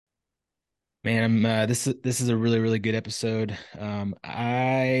Man, this is a really really good episode. For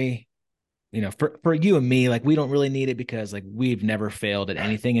you and me, like we don't really need it because like we've never failed at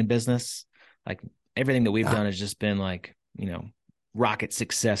anything in business. Like everything that we've Ah, done has just been like rocket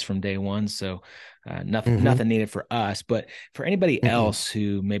success from day one. So hmm nothing needed for us. But for anybody hmm else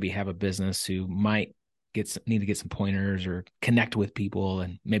who maybe have a business who might need to get some pointers or connect with people,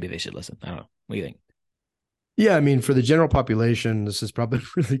 and maybe they should listen. I don't know. What do you Yeah, I mean, for the general population, this is probably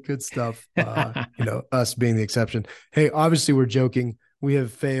really good stuff. think? Us being the exception. Hey, obviously, we're joking. We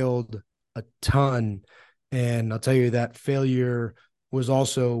have failed a ton, and I'll tell you that failure was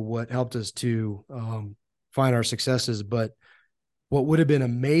also what helped us to find our successes. But what would have been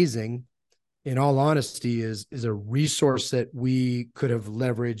amazing, in all honesty, is a resource that we could have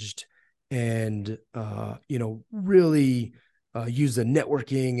leveraged and really use the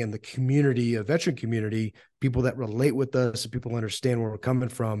networking and the community, a veteran community, people that relate with us, people understand where we're coming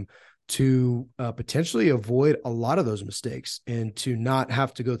from, to potentially avoid a lot of those mistakes and to not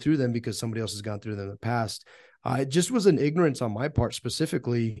have to go through them because somebody else has gone through them in the past. It just was an ignorance on my part,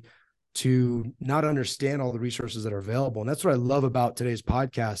 specifically to not understand all the resources that are available. And that's what I love about today's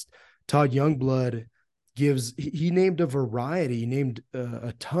podcast. Todd Youngblood he named a variety, he named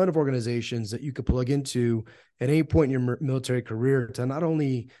a ton of organizations that you could plug into at any point in your military career to not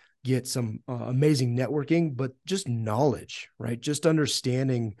only get some amazing networking, but just knowledge, right? Just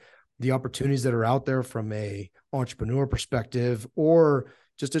understanding the opportunities that are out there from a entrepreneur perspective or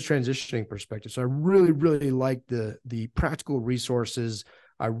just a transitioning perspective. So I really, really like the practical resources.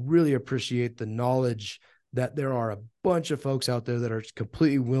 I really appreciate the knowledge that there are a bunch of folks out there that are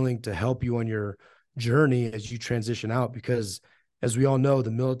completely willing to help you on your journey as you transition out, because as we all know,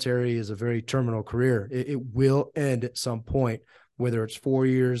 the military is a very terminal career. It will end at some point, whether it's 4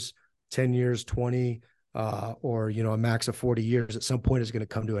 years, 10 years, 20, or, a max of 40 years. At some point, it's going to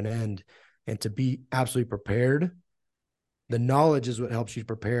come to an end. And to be absolutely prepared, the knowledge is what helps you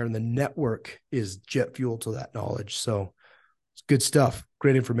prepare, and the network is jet fuel to that knowledge. So it's good stuff.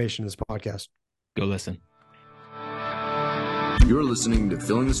 Great information in this podcast. Go listen. You're listening to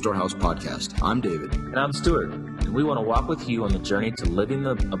Filling the Storehouse podcast. I'm David. And I'm Stuart, and we want to walk with you on the journey to living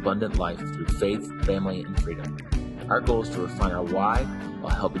the abundant life through faith, family, and freedom. Our goal is to refine our why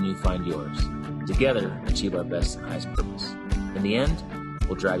while helping you find yours. Together, achieve our best and highest purpose. In the end,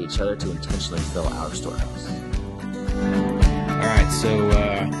 we'll drive each other to intentionally fill our storehouse. All right, so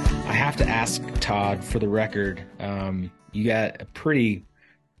I have to ask Todd for the record. You got a pretty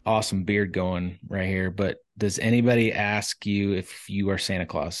awesome beard going right here, but does anybody ask you if you are Santa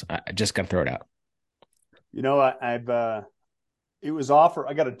Claus? I just got to throw it out. I've it was offer.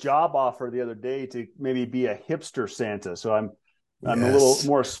 I got a job offer the other day to maybe be a hipster Santa. So I'm a little Yes.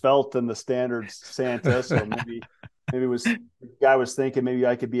 more svelte than the standard Santa. So maybe it was the guy was thinking maybe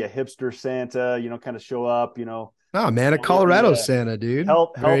I could be a hipster Santa. Kind of show up. Oh man, a Maybe Colorado Santa, dude.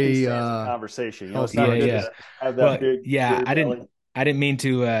 healthy Very Santa conversation. It's healthy not Yeah, good yeah. ideas. to have that Well, big yeah, beer belly. I didn't mean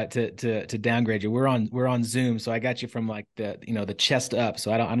to downgrade you. We're on Zoom, so I got you from like the chest up.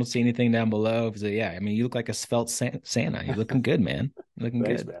 So I don't see anything down below. So yeah, I mean you look like a svelte Santa. You're looking good, man. You're looking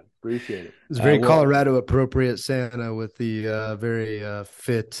Thanks, good. man. Appreciate it. It's very Well, Colorado appropriate Santa with the very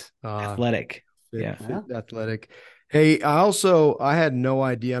athletic. fit, Yeah. Yeah. athletic. Hey, I had no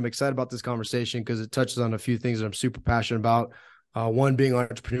idea. I'm excited about this conversation because it touches on a few things that I'm super passionate about. One being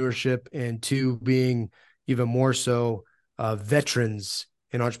entrepreneurship, and two being even more so veterans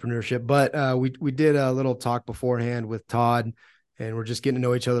in entrepreneurship. But we did a little talk beforehand with Todd, and we're just getting to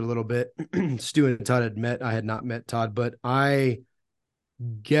know each other a little bit. Stu and Todd had met. I had not met Todd, but I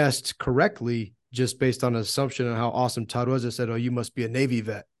guessed correctly just based on an assumption on how awesome Todd was. I said, "Oh, you must be a Navy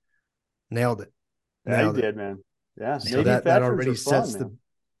vet." Nailed it. Yeah, you Nailed it. did, man. Yeah. So Navy that veterans already are fun, sets the man.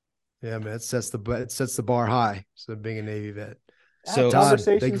 yeah, man. It sets the bar high. So being a Navy vet. I had So Todd, thank you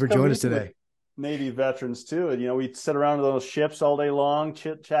conversations for come joining us recently with today. Navy veterans too. And we'd sit around those ships all day long,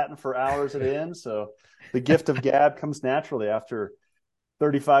 chit chatting for hours at end. So the gift of gab comes naturally after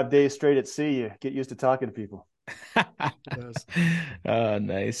 35 days straight at sea. You get used to talking to people. Yes.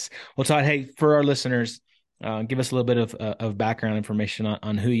 Nice. Well, Todd, hey, for our listeners, give us a little bit of background information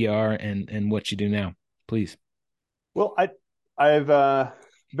on who you are and what you do now, please. Well, I've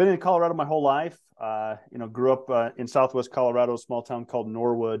been in Colorado my whole life. Grew up in Southwest Colorado, a small town called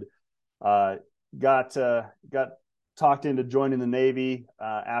Norwood. Uh, got talked into joining the Navy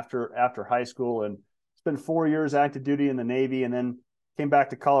after high school, and spent 4 years active duty in the Navy, and then came back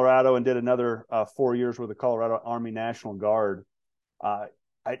to Colorado and did another 4 years with the Colorado Army National Guard. Uh,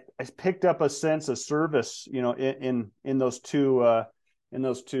 I picked up a sense of service, in those two,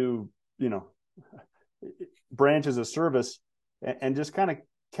 branches of service, and just kind of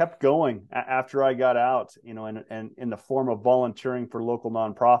kept going after I got out, and in the form of volunteering for local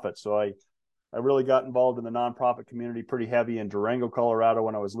nonprofits. So I really got involved in the nonprofit community pretty heavy in Durango, Colorado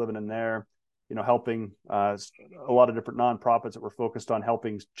when I was living in there, helping a lot of different nonprofits that were focused on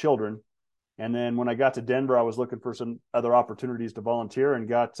helping children. And then when I got to Denver, I was looking for some other opportunities to volunteer and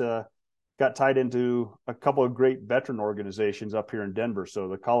got tied into a couple of great veteran organizations up here in Denver. So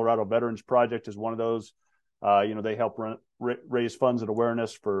the Colorado Veterans Project is one of those. They help raise funds and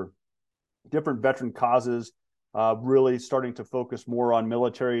awareness for different veteran causes, really starting to focus more on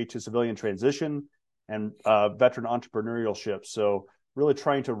military to civilian transition and veteran entrepreneurship. So really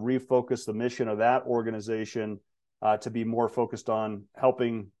trying to refocus the mission of that organization to be more focused on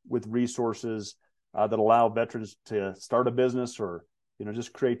helping with resources that allow veterans to start a business or,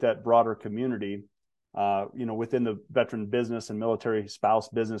 just create that broader community, within the veteran business and military spouse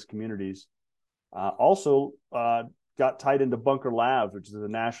business communities. Also got tied into Bunker Labs, which is a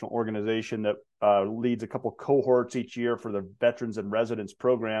national organization that leads a couple cohorts each year for the Veterans and Residents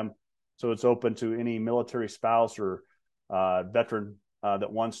program. So it's open to any military spouse or veteran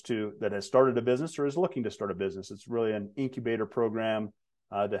that has started a business or is looking to start a business. It's really an incubator program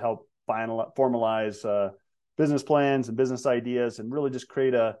to help formalize business plans and business ideas, and really just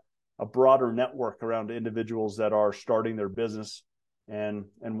create a broader network around individuals that are starting their business and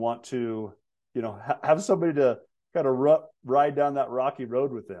want to, have somebody to kind of ride down that rocky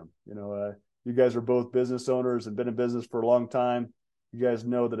road with them. You guys are both business owners and been in business for a long time. You guys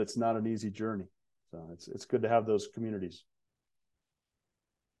know that it's not an easy journey. So it's good to have those communities.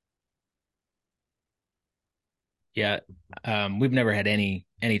 Yeah. We've never had any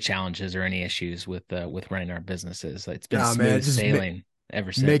challenges or any issues with running our businesses. It's been smooth sailing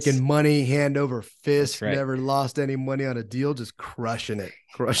ever since. Making money hand over fist. Right. Never lost any money on a deal, just crushing it.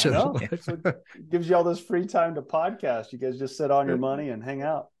 It gives you all this free time to podcast. You guys just sit on your money and hang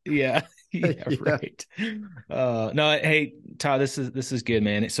out. Yeah. Right. No, hey, Todd, this is good,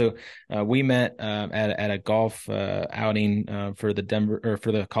 man. So we met at a golf outing for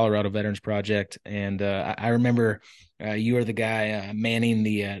the Colorado Veterans Project, and I remember you were the guy manning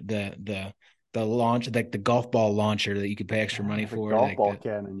the launch, like the golf ball launcher that you could pay extra money for. The golf ball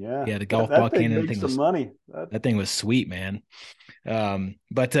cannon, yeah. The golf ball thing cannon. Makes some money. That thing was sweet, man.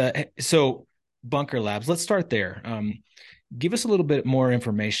 So Bunker Labs, let's start there. Give us a little bit more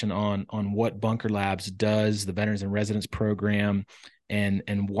information on what Bunker Labs does, the Veterans and Residents program,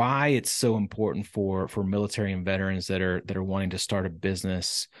 and why it's so important for military and veterans that are wanting to start a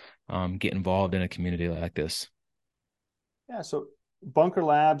business, get involved in a community like this. Yeah, so Bunker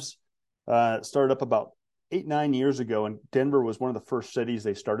Labs started up about 8-9 years ago, and Denver was one of the first cities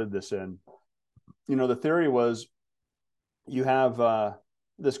they started this in. The theory was you have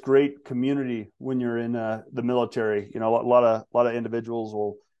this great community when you're in the military. A lot of individuals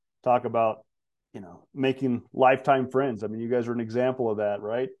will talk about, making lifetime friends. I mean, you guys are an example of that,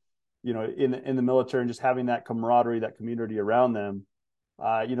 right? In the military, and just having that camaraderie, that community around them.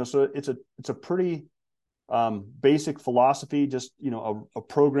 So it's a pretty basic philosophy, just, a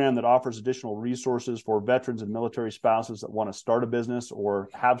program that offers additional resources for veterans and military spouses that want to start a business or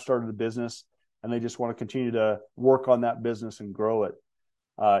have started a business, and they just want to continue to work on that business and grow it.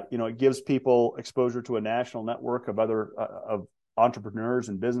 It gives people exposure to a national network of other of entrepreneurs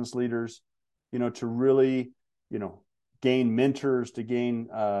and business leaders, to really, gain mentors, to gain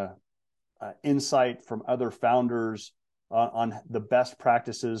insight from other founders on the best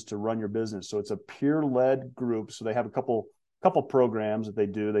practices to run your business. So it's a peer-led group. So they have a couple programs that they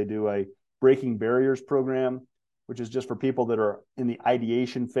do. They do a Breaking Barriers program, which is just for people that are in the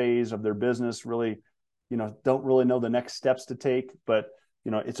ideation phase of their business, really, don't really know the next steps to take, but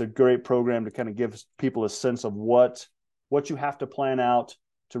it's a great program to kind of give people a sense of what you have to plan out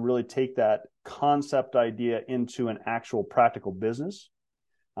to really take that concept idea into an actual practical business.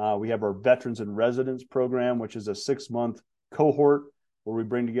 We have our Veterans and Residents program, which is a 6-month cohort where we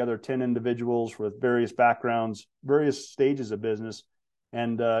bring together 10 individuals with various backgrounds, various stages of business.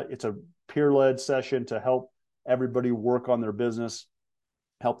 And it's a peer-led session to help everybody work on their business,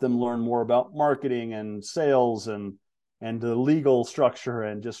 help them learn more about marketing and sales and the legal structure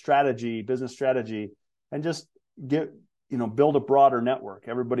and just strategy, business strategy, and just build a broader network.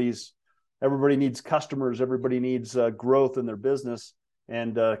 Everybody needs customers. Everybody needs growth in their business,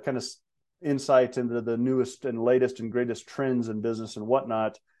 and kind of insights into the newest and latest and greatest trends in business and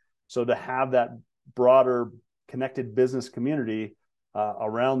whatnot. So to have that broader connected business community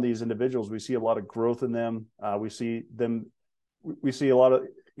around these individuals, we see a lot of growth in them. We see a lot of,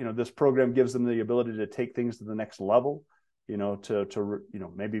 this program gives them the ability to take things to the next level, to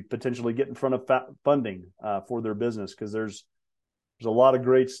maybe potentially get in front of funding for their business. Because there's, there's a lot of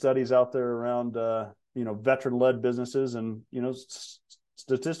great studies out there around, veteran-led businesses, and,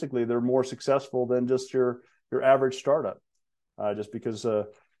 statistically, they're more successful than just your average startup, just because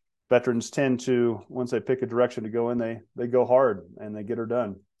veterans tend to, once they pick a direction to go in, they go hard and they get her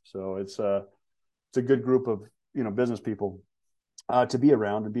done. So it's a good group of, business people to be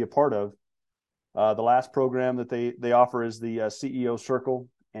around and be a part of. The last program that they offer is the CEO Circle,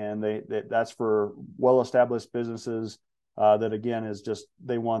 and that's for well-established businesses that, again, is just,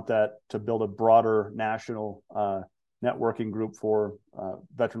 they want that to build a broader national networking group for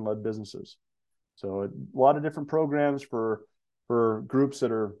veteran-led businesses. So a lot of different programs for groups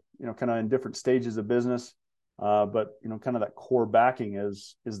that are, kind of in different stages of business, but kind of that core backing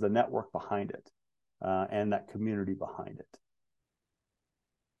is the network behind it, and that community behind it.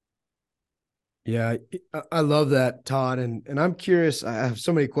 Yeah, I love that, Todd. And I'm curious. I have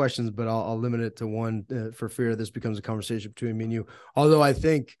so many questions, but I'll limit it to one for fear this becomes a conversation between me and you. Although I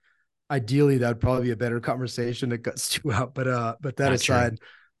think ideally that would probably be a better conversation that cuts two out. But that Not aside, true.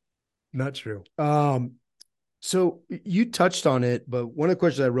 not true. So you touched on it, but one of the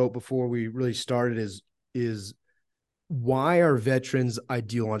questions I wrote before we really started is why are veterans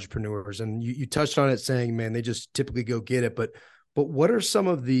ideal entrepreneurs? And you touched on it saying, man, they just typically go get it. But what are some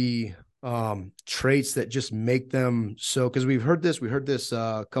of the traits that just make them so? Because we heard this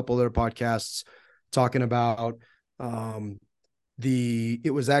a couple other podcasts talking about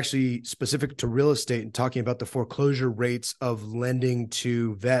it was actually specific to real estate and talking about the foreclosure rates of lending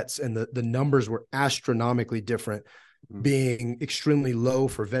to vets, and the numbers were astronomically different, being extremely low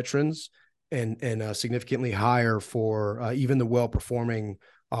for veterans and significantly higher for even the well-performing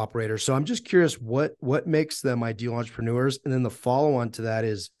operators. So I'm just curious what makes them ideal entrepreneurs, and then the follow-on to that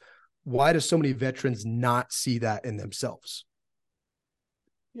is, why do so many veterans not see that in themselves?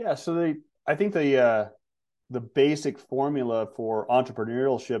 Yeah, so I think the basic formula for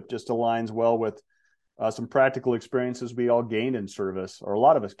entrepreneurship just aligns well with some practical experiences we all gained in service, or a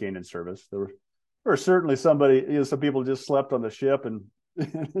lot of us gained in service. There were certainly some people just slept on the ship and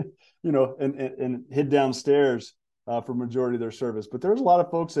and hid downstairs for majority of their service. But there's a lot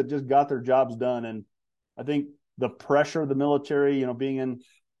of folks that just got their jobs done, and I think the pressure of the military, being in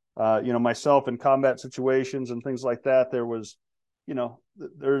myself in combat situations and things like that, there was,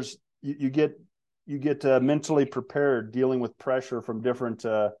 you get mentally prepared dealing with pressure from different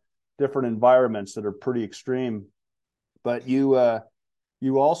environments that are pretty extreme. But you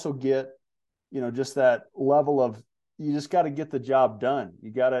also get, just that level of, you just got to get the job done. You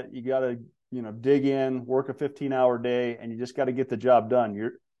gotta dig in, work a 15-hour day, and you just got to get the job done.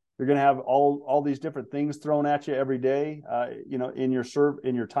 You're going to have all these different things thrown at you every day, in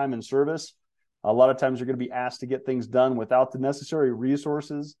your time in service. A lot of times you're going to be asked to get things done without the necessary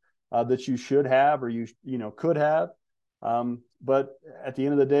resources that you should have, or you could have. But at the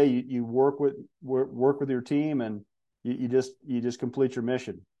end of the day, you work with your team, and you just complete your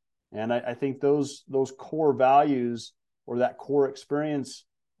mission. And I think those core values, or that core experience,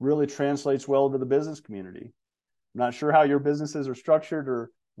 really translates well to the business community. I'm not sure how your businesses are structured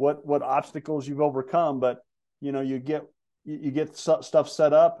or what obstacles you've overcome, but you get stuff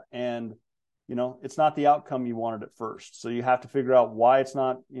set up, and it's not the outcome you wanted at first. So you have to figure out why it's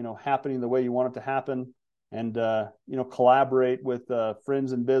not happening the way you want it to happen, and collaborate with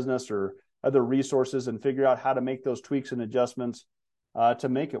friends in business or other resources, and figure out how to make those tweaks and adjustments to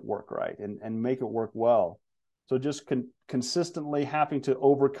make it work right and make it work well. So just consistently having to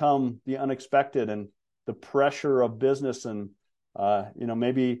overcome the unexpected and the pressure of business, and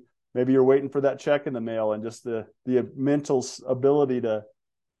maybe you're waiting for that check in the mail, and just the mental ability to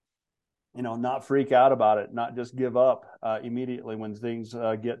not freak out about it, not just give up immediately when things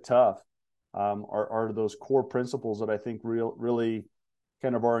get tough, are those core principles that I think really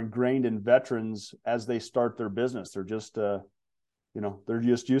kind of are ingrained in veterans as they start their business. They're just they're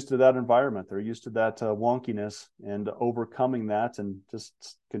just used to that environment. They're used to that wonkiness, and overcoming that, and just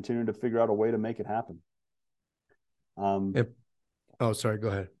continuing to figure out a way to make it happen. Yep. Oh, sorry. Go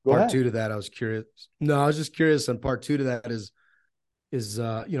ahead. Go Part ahead. two to that, I was curious. No, I was just curious. And part two to that is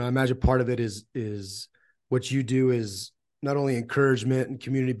I imagine part of it is what you do is not only encouragement and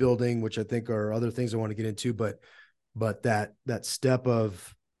community building, which I think are other things I want to get into, but that step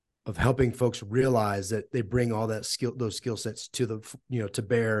of helping folks realize that they bring all those skill sets to to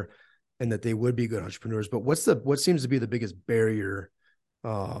bear, and that they would be good entrepreneurs. But what seems to be the biggest barrier,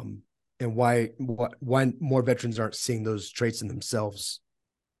 and why more veterans aren't seeing those traits in themselves?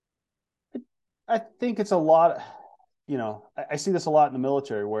 I think it's a lot, I see this a lot in the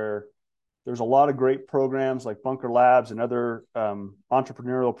military, where there's a lot of great programs like Bunker Labs and other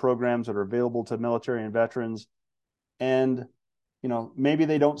entrepreneurial programs that are available to military and veterans. And maybe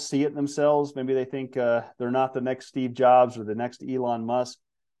they don't see it themselves. Maybe they think they're not the next Steve Jobs or the next Elon Musk.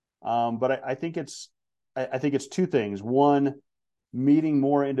 But I think it's two things. One, meeting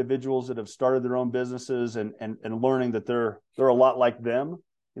more individuals that have started their own businesses and learning that they're a lot like them.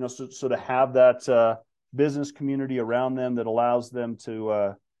 So to have that business community around them that allows them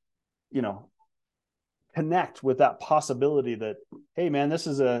to connect with that possibility that, hey man, this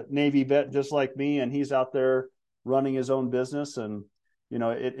is a Navy vet just like me, and he's out there running his own business. And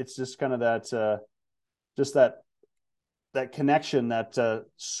it's just kind of that connection, that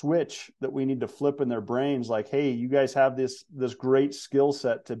switch that we need to flip in their brains. Like, hey, you guys have this great skill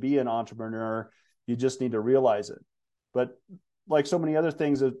set to be an entrepreneur. You just need to realize it. But like so many other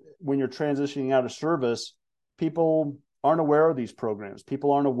things, when you're transitioning out of service, people aren't aware of these programs.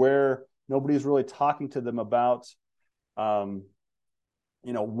 People aren't aware. Nobody's really talking to them about, what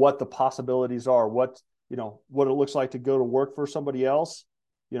the possibilities are, what it looks like to go to work for somebody else,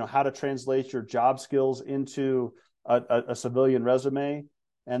 how to translate your job skills into a civilian resume,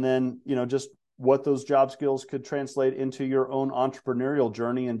 and then, just what those job skills could translate into your own entrepreneurial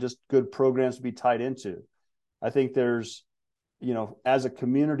journey, and just good programs to be tied into. I think there's, as a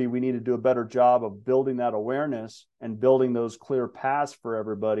community, we need to do a better job of building that awareness and building those clear paths for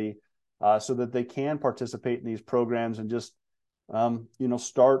everybody, so that they can participate in these programs and just,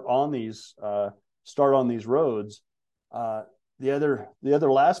 start on these roads. The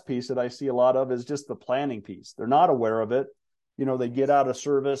other last piece that I see a lot of is just the planning piece. They're not aware of it. They get out of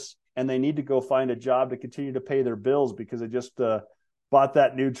service and they need to go find a job to continue to pay their bills because they just bought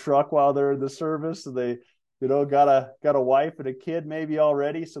that new truck while they're in the service. So they, got a wife and a kid maybe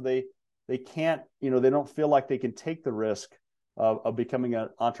already. So they can't, they don't feel like they can take the risk of becoming an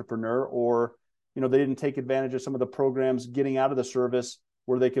entrepreneur, or, they didn't take advantage of some of the programs getting out of the service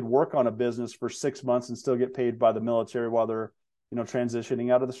where they could work on a business for 6 months and still get paid by the military while they're,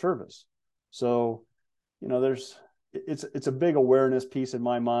 transitioning out of the service. So, it's a big awareness piece in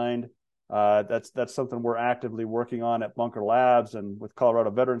my mind. That's something we're actively working on at Bunker Labs and with Colorado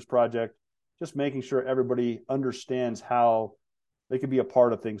Veterans Project, just making sure everybody understands how they can be a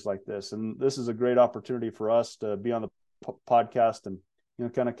part of things like this. And this is a great opportunity for us to be on the podcast and,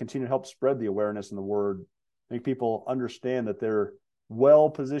 kind of continue to help spread the awareness and the word, make people understand that they're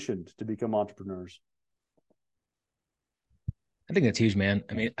well positioned to become entrepreneurs. I think that's huge, man.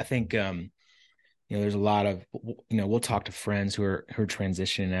 I mean, I think, there's a lot of, we'll talk to friends who are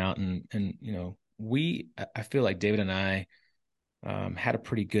transitioning out, and I feel like David and I had a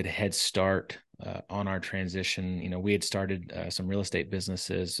pretty good head start on our transition. We had started some real estate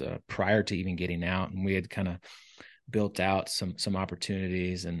businesses prior to even getting out, and we had kind of built out some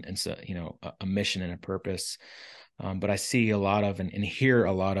opportunities and so, a mission and a purpose. But I see a lot of and hear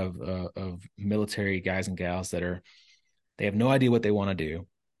a lot of military guys and gals that they have no idea what they want to do.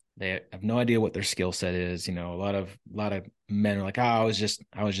 They have no idea what their skill set is. A lot of men are like, oh, I was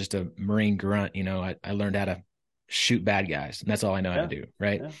just a Marine grunt. I learned how to shoot bad guys, and that's all I know how to do.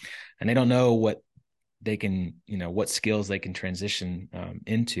 Right. Yeah. And they don't know what they can, what skills they can transition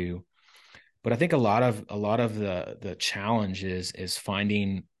into. But I think a lot of the challenge is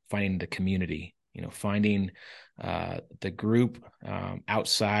finding the community, finding the group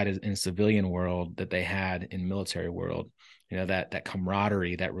outside in civilian world that they had in military world, that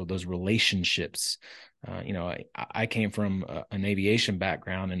camaraderie, those relationships. I came from an aviation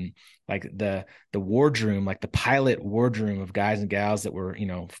background, and like the wardroom, like the pilot wardroom of guys and gals that were,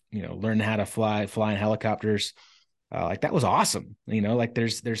 learning how to fly in helicopters. Like that was awesome. Like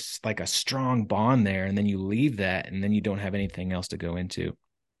there's like a strong bond there, and then you leave that and then you don't have anything else to go into.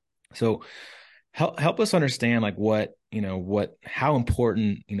 So help us understand like how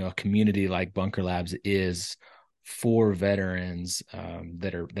important, a community like Bunker Labs is for veterans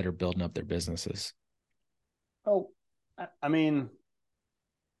that are building up their businesses. Oh, I mean,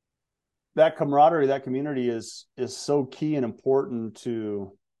 that camaraderie, that community is so key and important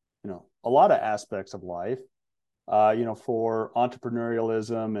to, a lot of aspects of life. For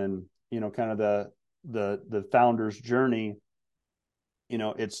entrepreneurialism and, kind of the founder's journey,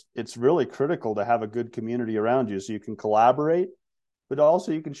 it's really critical to have a good community around you so you can collaborate, but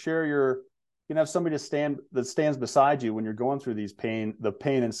also you can share you can have somebody that stands beside you when you're going through the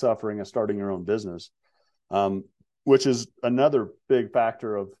pain and suffering of starting your own business, which is another big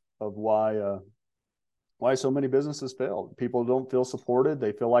factor of why so many businesses fail. People don't feel supported.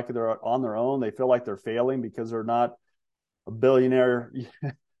 They feel like they're on their own. They feel like they're failing because they're not a billionaire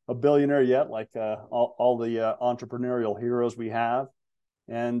yet, like all the entrepreneurial heroes we have.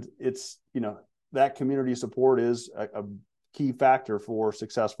 And it's, that community support is a key factor for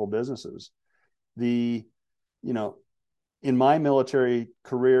successful businesses. The in my military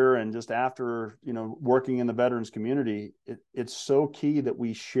career and just after, working in the veterans community, it's so key that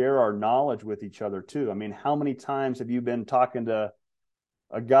we share our knowledge with each other too. I mean, how many times have you been talking to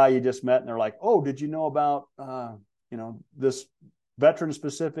a guy you just met and they're like, oh, did you know about, this veteran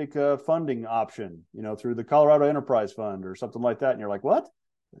specific funding option, through the Colorado Enterprise Fund or something like that. And you're like, what?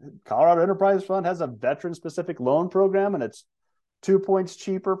 Colorado Enterprise Fund has a veteran specific loan program and it's 2 points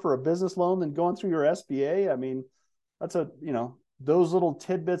cheaper for a business loan than going through your SBA. I mean, that's those little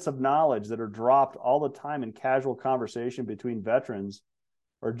tidbits of knowledge that are dropped all the time in casual conversation between veterans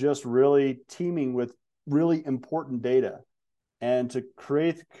are just really teeming with really important data. And to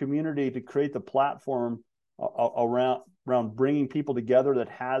create the community, to create the platform around bringing people together that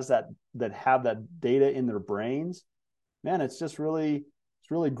have that data in their brains, man, it's really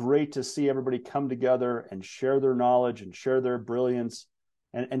great to see everybody come together and share their knowledge and share their brilliance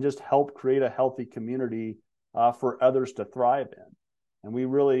and just help create a healthy community for others to thrive in. And we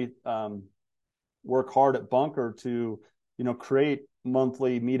really work hard at Bunker to, create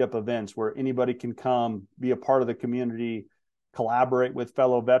monthly meetup events where anybody can come, be a part of the community, collaborate with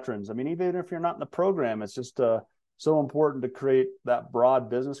fellow veterans. I mean, even if you're not in the program, it's just so important to create that broad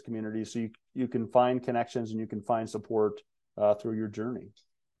business community so you can find connections and you can find support through your journey.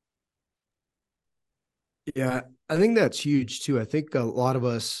 Yeah, I think that's huge too. I think a lot of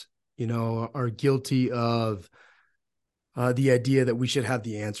us, are guilty of the idea that we should have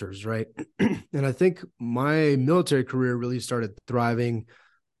the answers, right? And I think my military career really started thriving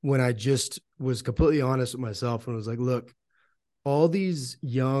when I just was completely honest with myself and was like, look, all these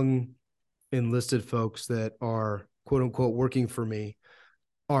young enlisted folks that are quote unquote working for me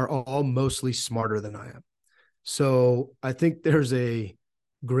are all mostly smarter than I am. So I think there's a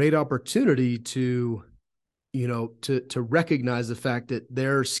great opportunity to recognize the fact that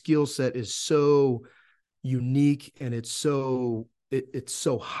their skill set is so unique and it's so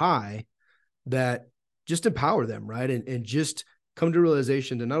high that just empower them, right? And just come to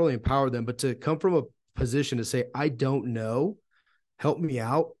realization to not only empower them, but to come from a position to say, I don't know, help me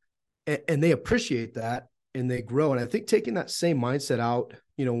out. And they appreciate that and they grow. And I think taking that same mindset out,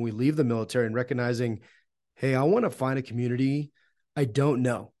 when we leave the military and recognizing, hey, I want to find a community I don't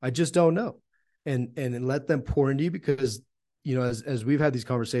know. I just don't know. And let them pour into you because, as we've had these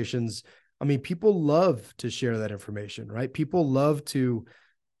conversations, I mean, people love to share that information, right? People love to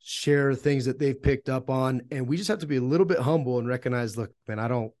share things that they've picked up on. And we just have to be a little bit humble and recognize, look, man,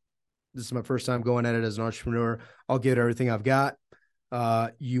 this is my first time going at it as an entrepreneur. I'll give everything I've got.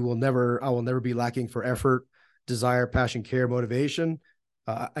 I will never be lacking for effort, desire, passion, care, motivation.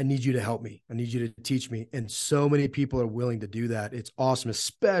 I need you to help me. I need you to teach me. And so many people are willing to do that. It's awesome,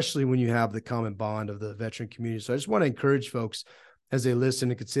 especially when you have the common bond of the veteran community. So I just want to encourage folks as they listen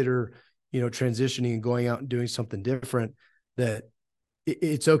and consider, transitioning and going out and doing something different, that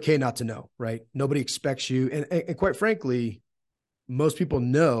it's okay not to know, right? Nobody expects you. And quite frankly, most people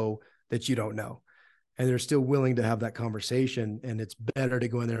know that you don't know. And they're still willing to have that conversation. And it's better to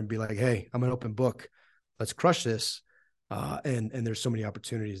go in there and be like, hey, I'm an open book. Let's crush this. And there's so many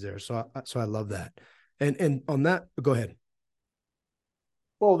opportunities there. So I love that. And on that, go ahead.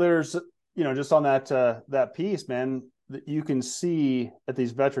 Well, there's, just on that piece, man, that you can see at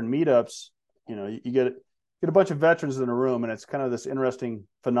these veteran meetups, you get a bunch of veterans in a room and it's kind of this interesting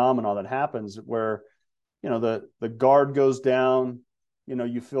phenomenon that happens where, the guard goes down,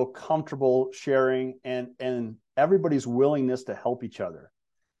 you feel comfortable sharing and everybody's willingness to help each other.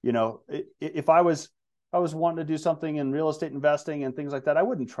 If I was wanting to do something in real estate investing and things like that, I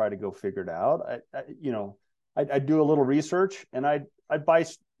wouldn't try to go figure it out. I'd do a little research and I'd buy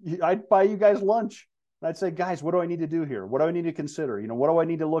you guys lunch. And I'd say, guys, what do I need to do here? What do I need to consider? What do I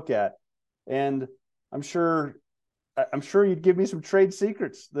need to look at? And I'm sure you'd give me some trade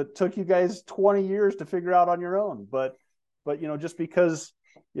secrets that took you guys 20 years to figure out on your own. But just because,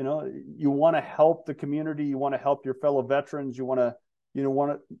 you want to help the community, you want to help your fellow veterans,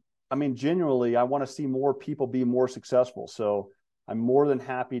 genuinely, I want to see more people be more successful. So I'm more than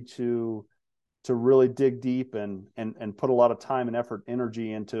happy to really dig deep and put a lot of time and effort,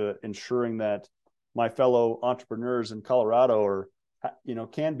 energy into ensuring that my fellow entrepreneurs in Colorado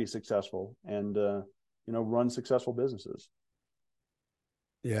can be successful and, run successful businesses.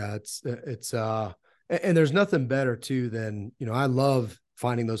 Yeah, and there's nothing better too than, I love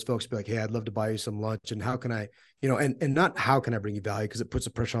finding those folks be like, hey, I'd love to buy you some lunch. And how can I, and not how can I bring you value? Because it puts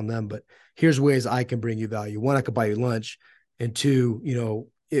a pressure on them, but here's ways I can bring you value. One, I could buy you lunch. And two,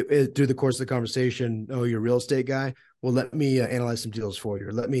 through the course of the conversation, oh, you're a real estate guy. Well, let me analyze some deals for you,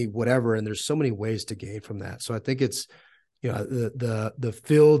 or let me whatever. And there's so many ways to gain from that. So I think it's, the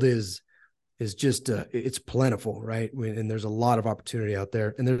field is is just it's plentiful, right? And there's a lot of opportunity out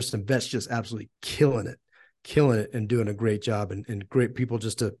there, and there's some vets just absolutely killing it and doing a great job, and great people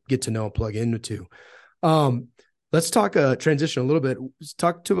just to get to know and plug into. Let's talk transition a little bit.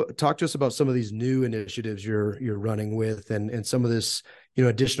 Talk to us about some of these new initiatives you're running with, and some of this,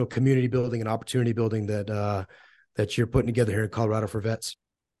 additional community building and opportunity building that you're putting together here in Colorado for vets.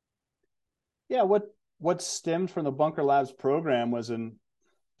 Yeah, what stemmed from the Bunker Labs program was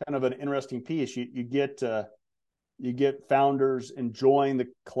kind of an interesting piece. You get founders enjoying the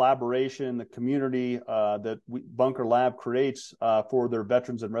collaboration, the community that Bunker Lab creates for their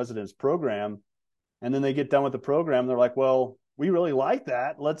veterans and residents program. And then they get done with the program. They're like, well, we really like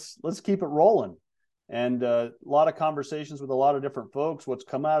that. Let's keep it rolling. And a lot of conversations with a lot of different folks. What's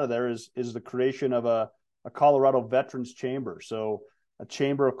come out of there is the creation of a Colorado Veterans Chamber. So a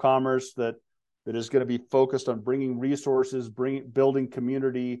chamber of commerce that is going to be focused on bringing resources, building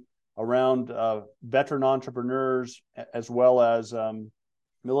community around veteran entrepreneurs, as well as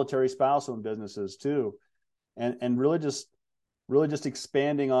military spouse-owned businesses too. And really just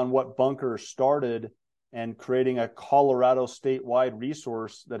expanding on what Bunker started and creating a Colorado statewide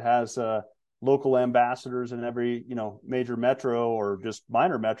resource that has local ambassadors in every major metro or just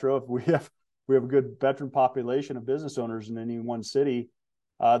minor metro. If we have a good veteran population of business owners in any one city,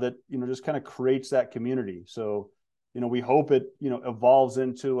 that just kind of creates that community. So we hope it evolves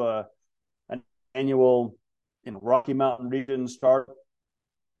into an annual Rocky Mountain region start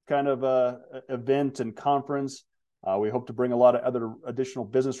kind of event and conference. We hope to bring a lot of other additional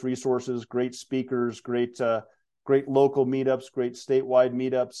business resources, great speakers, great local meetups, great statewide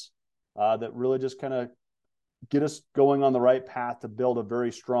meetups that really just kind of get us going on the right path to build a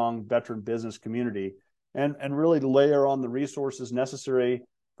very strong veteran business community, and really layer on the resources necessary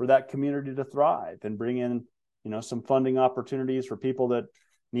for that community to thrive, and bring in some funding opportunities for people that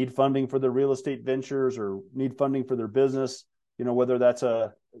need funding for their real estate ventures or need funding for their business. Whether that's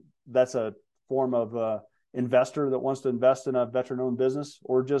a form of investor that wants to invest in a veteran-owned business,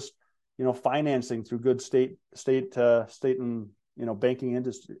 or just financing through good state and banking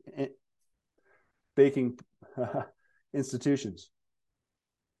industry, banking institutions.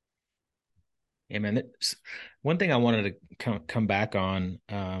 Yeah, man. One thing I wanted to come back on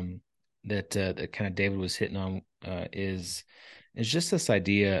that kind of David was hitting on is just this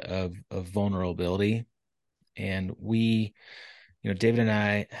idea of vulnerability. And we, David and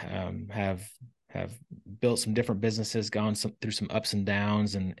I have built some different businesses, gone through some ups and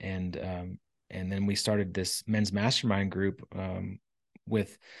downs, and then we started this men's mastermind group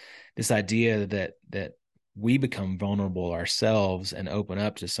with this idea that we become vulnerable ourselves and open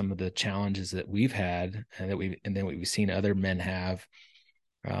up to some of the challenges that we've had and then we've seen other men have.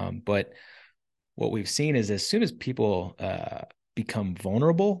 But what we've seen is, as soon as people become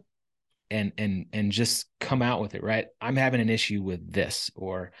vulnerable and just come out with it, right? I'm having an issue with this,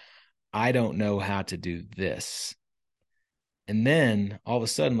 or I don't know how to do this. And then all of a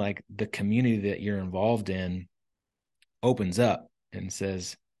sudden, like, the community that you're involved in opens up and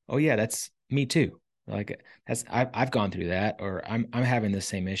says, oh yeah, that's me too. Like, I've gone through that, or I'm having the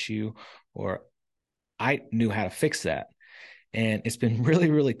same issue, or I knew how to fix that. And it's been really,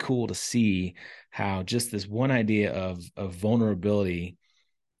 really cool to see how just this one idea of vulnerability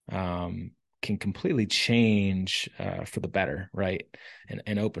can completely change for the better, right?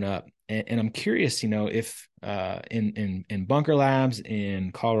 And open up. And I'm curious, if in Bunker Labs,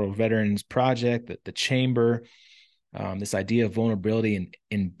 in Colorado Veterans Project, the chamber, this idea of vulnerability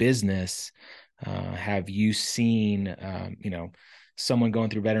in business, have you seen, someone going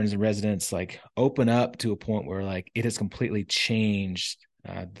through veterans and residents, like, open up to a point where, like, it has completely changed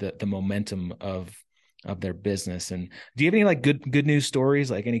the momentum of their business? And do you have any, like, good news stories,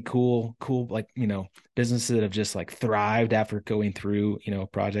 like any cool, like, businesses that have just, like, thrived after going through, a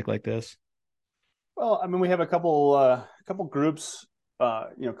project like this? Well, I mean, we have a couple groups, a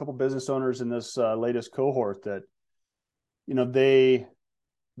couple business owners in this latest cohort that,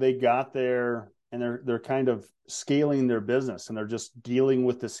 they got there and they're kind of scaling their business, and they're just dealing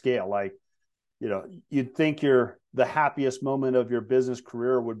with the scale. Like, you'd think the happiest moment of your business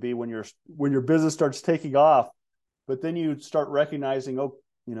career would be when your business starts taking off, but then you start recognizing,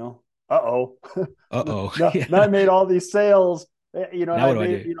 now I made all these sales, and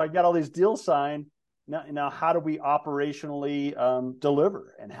I got all these deals signed. Now how do we operationally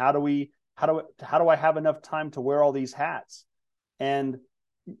deliver, and how do I have enough time to wear all these hats? And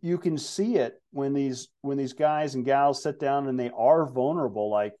you can see it when these guys and gals sit down and they are vulnerable.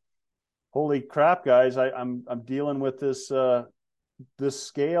 Like, holy crap, guys, I'm dealing with this this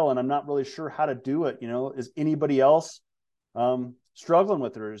scale, and I'm not really sure how to do it. Is anybody else struggling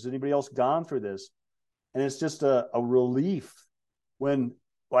with it? Or has anybody else gone through this? And it's just a relief when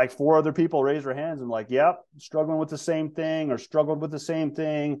like 4 other people raise their hands and like, yep, struggling with the same thing or struggled with the same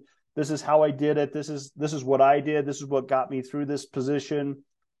thing. This is how I did it. This is what I did. This is what got me through this position.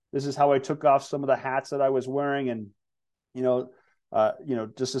 This is how I took off some of the hats that I was wearing and,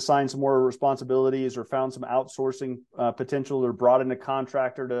 just assigned some more responsibilities or found some outsourcing potential or brought in a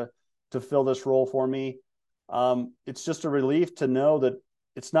contractor to fill this role for me. It's just a relief to know that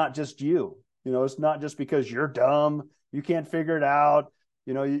it's not just you. It's not just because you're dumb, you can't figure it out.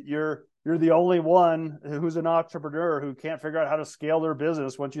 You're the only one who's an entrepreneur who can't figure out how to scale their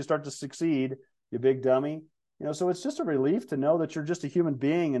business once you start to succeed, you big dummy. So it's just a relief to know that you're just a human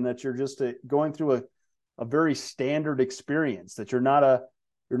being and that you're just going through a very standard experience, that you're not a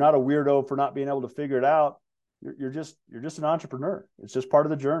weirdo for not being able to figure it out. You're just an entrepreneur. It's just part of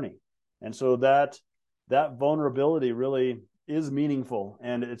the journey. And so that vulnerability really is meaningful,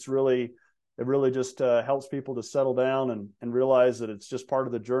 and it really just helps people to settle down and realize that it's just part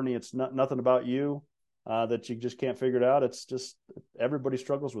of the journey. It's nothing about you that you just can't figure it out. It's just everybody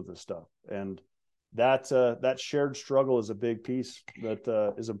struggles with this stuff, and that shared struggle is a big piece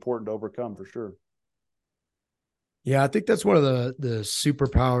that is important to overcome for sure. Yeah, I think that's one of the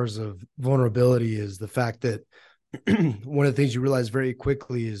superpowers of vulnerability is the fact that one of the things you realize very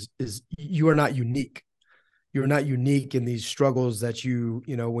quickly is you are not unique. You're not unique in these struggles that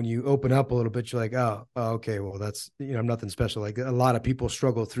when you open up a little bit, you're like, oh, okay, well, that's, I'm nothing special. Like a lot of people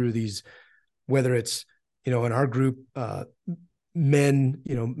struggle through these, whether it's, in our group, men,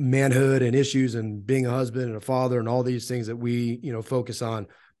 manhood and issues and being a husband and a father and all these things that we, focus on,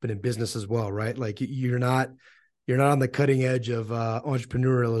 but in business as well, right? Like you're not on the cutting edge of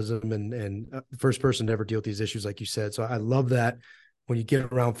entrepreneurialism and the first person to ever deal with these issues, like you said. So I love that when you get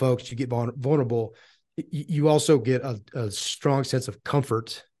around folks, you get vulnerable. You also get a strong sense of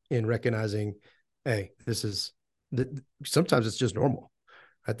comfort in recognizing, hey, sometimes it's just normal,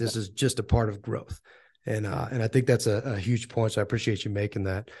 right? This is just a part of growth. And I think that's a huge point. So I appreciate you making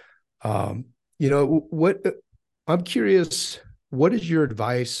that. I'm curious, what is your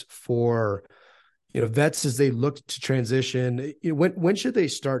advice for, vets as they look to transition? When should they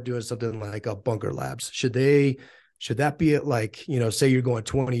start doing something like a Bunker Labs? Should that be at like, say you're going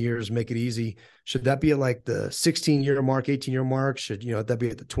 20 years, make it easy. Should that be at like the 16-year mark, 18-year mark? Should, that be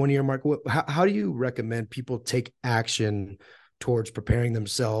at the 20-year mark? How do you recommend people take action towards preparing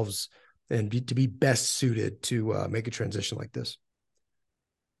themselves and to be best suited to make a transition like this?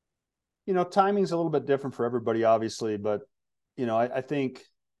 Timing's a little bit different for everybody, obviously, but,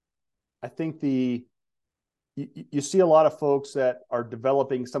 I think you see a lot of folks that are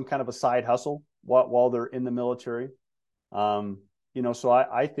developing some kind of a side hustle while they're in the military. So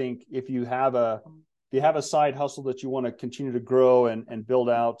I think if you have a side hustle that you want to continue to grow and build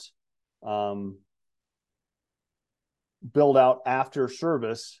out after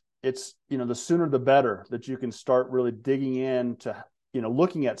service, it's, the sooner the better that you can start really digging into,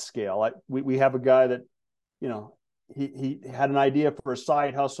 looking at scale. We have a guy that, he had an idea for a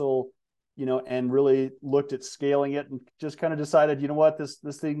side hustle, and really looked at scaling it and just kind of decided,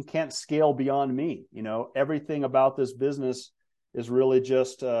 this thing can't scale beyond me. Everything about this business is really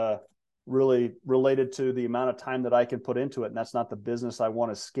just really related to the amount of time that I can put into it. And that's not the business I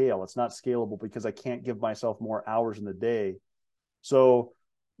want to scale. It's not scalable because I can't give myself more hours in the day. So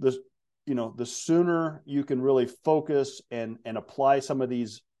the sooner you can really focus and apply some of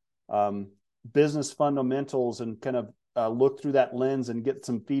these business fundamentals and kind of look through that lens and get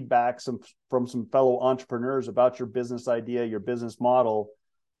some feedback from some fellow entrepreneurs about your business idea, your business model,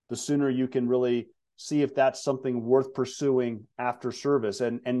 the sooner you can really see if that's something worth pursuing after service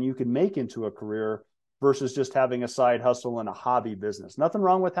and you can make into a career versus just having a side hustle and a hobby business. Nothing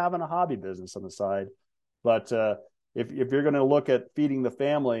wrong with having a hobby business on the side, but if you're going to look at feeding the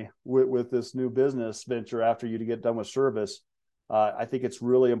family with this new business venture after you get done with service, I think it's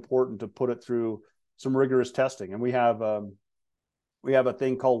really important to put it through some rigorous testing. And we have a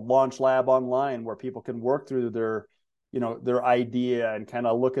thing called Launch Lab Online where people can work through their idea and kind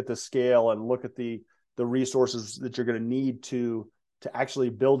of look at the scale and look at the resources that you're going to need to actually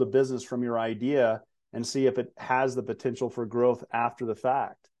build a business from your idea and see if it has the potential for growth after the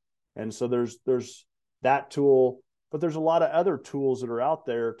fact. And so there's that tool, but there's a lot of other tools that are out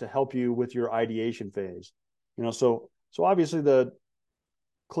there to help you with your ideation phase. So obviously the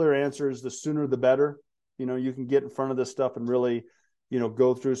clear answer is the sooner the better. You can get in front of this stuff and really,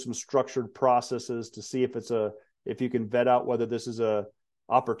 go through some structured processes to see if you can vet out whether this is a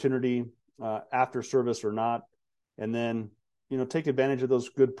opportunity after service or not. And then, take advantage of those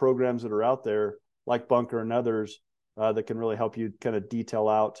good programs that are out there like Bunker and others that can really help you kind of detail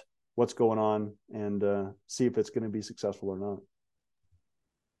out what's going on and see if it's going to be successful or not.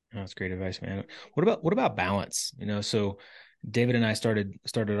 That's great advice, man. What about balance? So David and I started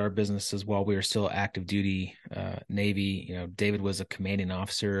our businesses while we were still active duty Navy. David was a commanding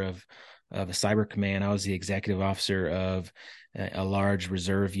officer of a cyber command. I was the executive officer of a large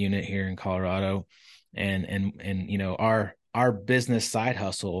reserve unit here in Colorado, and our business side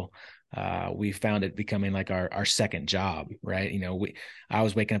hustle. We found it becoming like our second job, right? I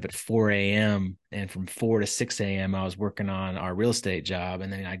was waking up at 4 a.m. and from 4 to 6 a.m. I was working on our real estate job,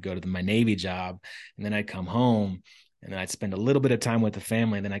 and then I'd go to my Navy job, and then I'd come home, and then I'd spend a little bit of time with the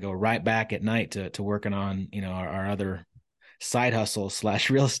family, and then I go right back at night to working on our other side hustle /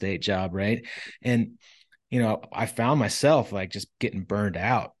 real estate job, right? And I found myself like just getting burned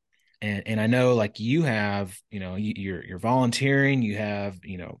out. And I know like you have, you're volunteering, you have,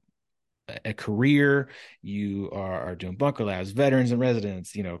 a career, you are doing bunker labs, veterans and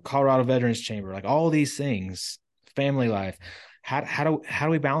residents, Colorado Veterans Chamber, like all these things, family life. How do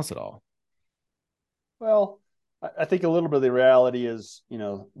we balance it all? Well, I think a little bit of the reality is,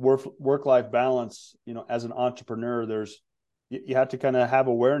 work-life balance, as an entrepreneur, you have to kind of have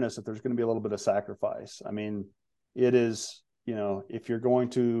awareness that there's going to be a little bit of sacrifice. I mean, it is, if you're going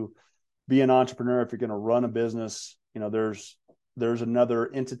to be an entrepreneur, if you're going to run a business, there's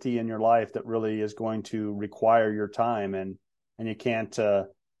another entity in your life that really is going to require your time, and you can't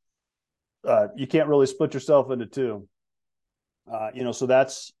really split yourself into two. So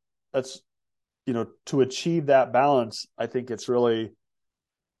that's to achieve that balance, I think it's more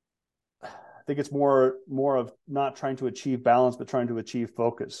of not trying to achieve balance, but trying to achieve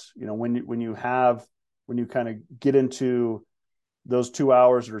focus. When you kind of get into those 2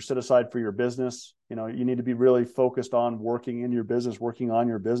 hours that are set aside for your business, you need to be really focused on working in your business, working on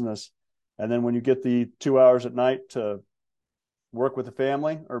your business. And then when you get the 2 hours at night to work with the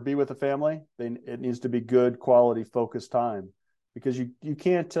family or be with the family, then it needs to be good quality focused time, because you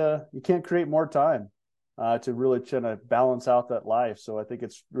can't create more time to really try to balance out that life. So I think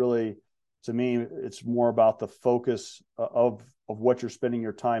it's really, to me, it's more about the focus of what you're spending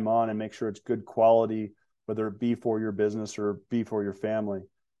your time on, and make sure it's good quality, whether it be for your business or be for your family.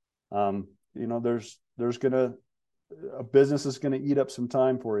 A business is going to eat up some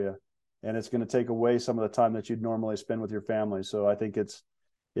time for you, and it's going to take away some of the time that you'd normally spend with your family. So I think it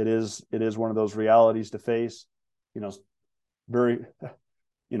is one of those realities to face. It's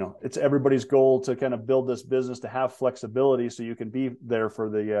everybody's goal to kind of build this business to have flexibility, so you can be there for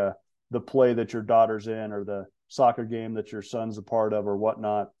the play that your daughter's in, or the soccer game that your son's a part of, or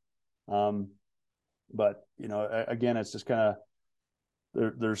whatnot. But again, it's just kind of,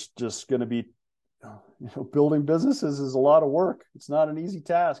 there's just going to be, building businesses is a lot of work. It's not an easy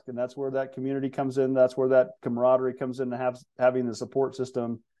task, and that's where that community comes in. That's where that camaraderie comes in, to having the support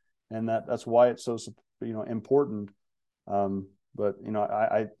system, and that's why it's so important. But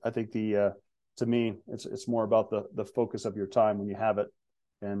I think to me, it's more about the focus of your time when you have it,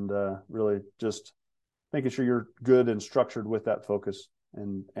 and really just making sure you're good and structured with that focus,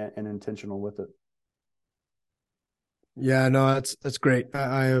 and intentional with it. Yeah, no, that's great.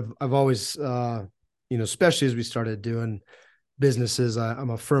 I've always, especially as we started doing businesses, I'm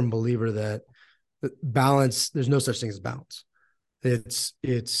a firm believer that balance, there's no such thing as balance.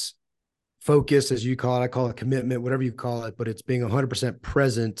 It's focus, as you call it. I call it commitment, whatever you call it, but it's being 100%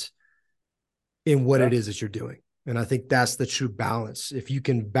 present in what it is that you're doing. And I think that's the true balance. If you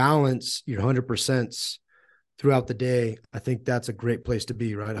can balance your 100% throughout the day, I think that's a great place to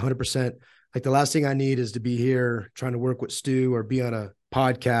be, right? 100%. Like, the last thing I need is to be here trying to work with Stu, or be on a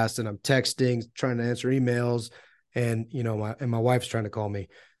podcast and I'm texting, trying to answer emails, and my wife's trying to call me.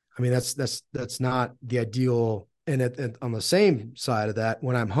 I mean, that's not the ideal. And on the same side of that,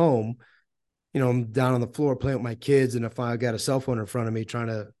 when I'm home, I'm down on the floor playing with my kids, and if I got a cell phone in front of me trying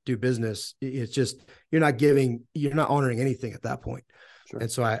to do business, it's just, you're not honoring anything at that point. Sure. And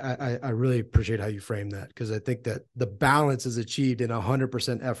so I really appreciate how you frame that, because I think that the balance is achieved in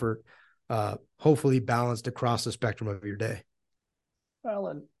 100% effort, hopefully balanced across the spectrum of your day. Well,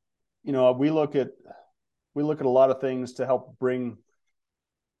 and we look at a lot of things to help bring,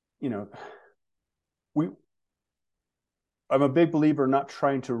 I'm a big believer in not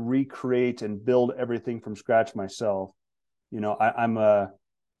trying to recreate and build everything from scratch myself.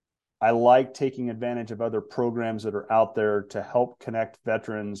 I like taking advantage of other programs that are out there to help connect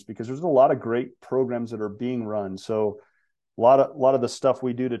veterans, because there's a lot of great programs that are being run. So a lot of the stuff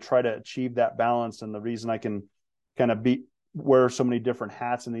we do to try to achieve that balance, and the reason I can kind of wear so many different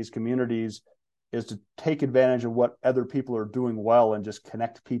hats in these communities, is to take advantage of what other people are doing well, and just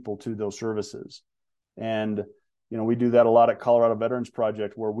connect people to those services. And we do that a lot at Colorado Veterans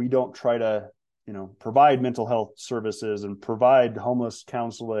Project, where we don't try to, provide mental health services and provide homeless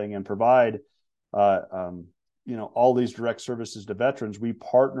counseling and provide, all these direct services to veterans. We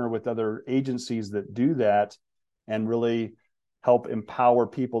partner with other agencies that do that and really help empower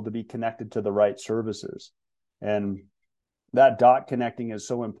people to be connected to the right services. And that dot connecting is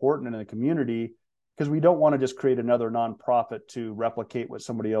so important in the community, because we don't want to just create another nonprofit to replicate what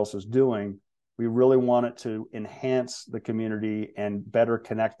somebody else is doing. We really want it to enhance the community and better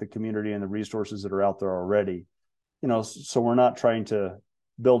connect the community and the resources that are out there already. So we're not trying to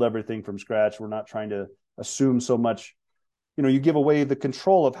build everything from scratch. We're not trying to assume so much. You give away the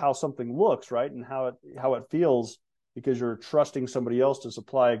control of how something looks, right, and how it feels, because you're trusting somebody else to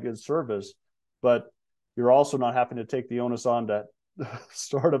supply a good service, but you're also not having to take the onus on to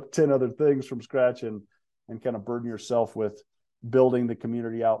start up 10 other things from scratch and kind of burden yourself with building the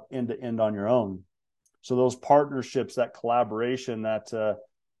community out end to end on your own. So those partnerships, that collaboration, that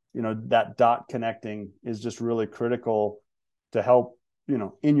that dot connecting is just really critical to help,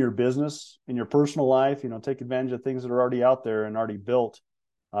 in your business, in your personal life, take advantage of things that are already out there and already built,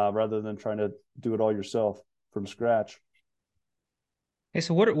 rather than trying to do it all yourself from scratch. Hey,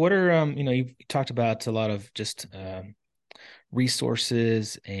 so what are you've talked about a lot of just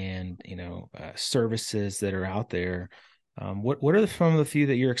resources and services that are out there. What are some of the few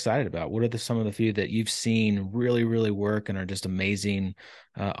that you're excited about? What are some of the few that you've seen really, really work and are just amazing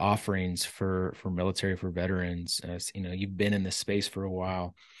offerings for military, for veterans? You've been in this space for a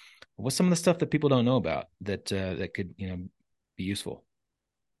while. What's some of the stuff that people don't know about that could be useful?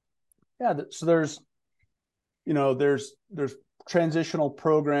 Yeah, so there's transitional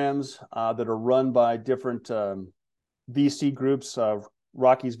programs that are run by different VC groups.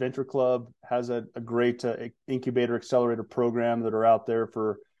 Rocky's Venture Club has a great incubator accelerator program that are out there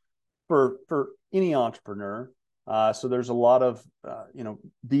for any entrepreneur. So there's a lot of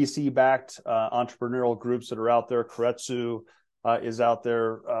VC backed entrepreneurial groups that are out there. Keiretsu is out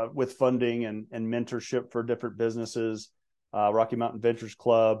there with funding and mentorship for different businesses. Rocky Mountain Ventures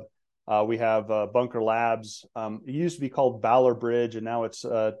Club. We have Bunker Labs. It used to be called Valor Bridge, and now it's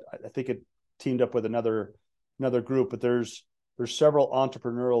I think it teamed up with another group. But there's several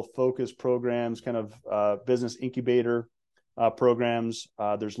entrepreneurial focused programs, kind of business incubator programs.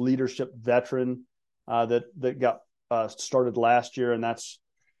 There's Leadership Veteran that got started last year, and that's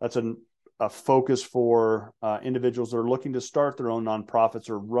a focus for individuals that are looking to start their own nonprofits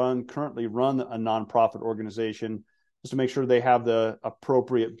or currently run a nonprofit organization, just to make sure they have the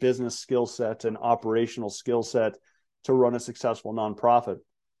appropriate business skill set and operational skill set to run a successful nonprofit.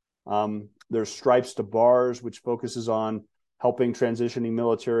 There's Stripes to Bars, which focuses on helping transitioning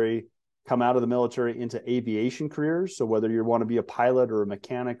military come out of the military into aviation careers. So whether you want to be a pilot or a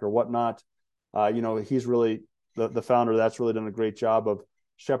mechanic or whatnot, he's really the founder. That's really done a great job of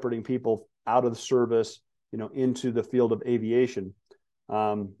shepherding people out of the service, into the field of aviation.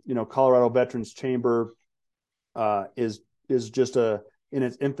 Colorado Veterans Chamber is just in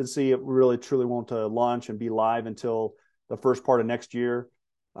its infancy. It really truly won't launch and be live until the first part of next year.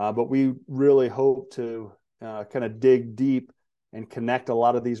 But we really hope to kind of dig deep and connect a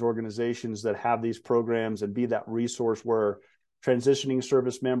lot of these organizations that have these programs and be that resource where transitioning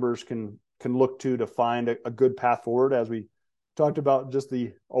service members can look to find a good path forward. As we talked about, just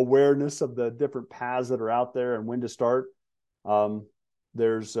the awareness of the different paths that are out there and when to start.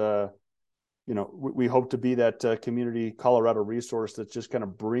 There's we hope to be that community Colorado resource that just kind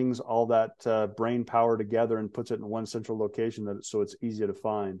of brings all that brain power together and puts it in one central location so it's easy to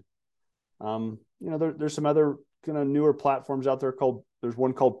find. There's some other kind of newer platforms out there there's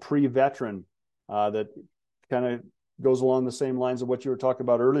one called Pre-Veteran that kind of goes along the same lines of what you were talking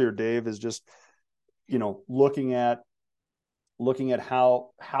about earlier, Dave, is just, looking at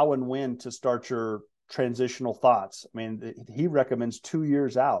how and when to start your transitional thoughts. I mean, he recommends 2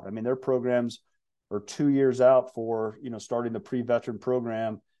 years out. I mean, their programs are 2 years out for, starting the Pre-Veteran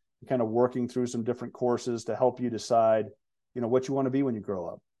program, kind of working through some different courses to help you decide, what you want to be when you grow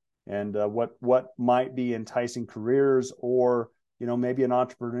up, and what might be enticing careers, or, maybe an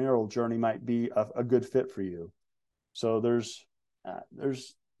entrepreneurial journey might be a good fit for you. So there's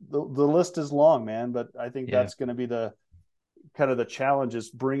the list is long, man, but I think that's going to be the kind of the challenge, is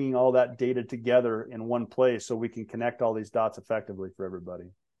bringing all that data together in one place so we can connect all these dots effectively for everybody.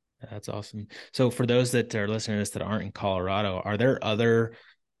 That's awesome. So for those that are listening to this that aren't in Colorado, are there other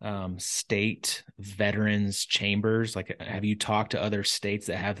state veterans chambers? Like, have you talked to other states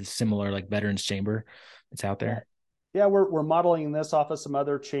that have a similar veterans chamber that's out there? Yeah, we're modeling this off of some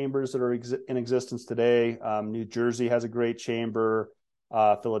other chambers that are in existence today. New Jersey has a great chamber.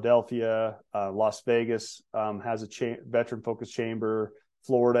 Philadelphia, Las Vegas has a veteran focused chamber.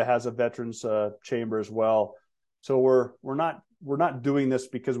 Florida has a veterans chamber as well. So we're not doing this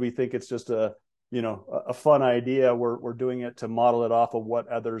because we think it's just a fun idea. We're doing it to model it off of what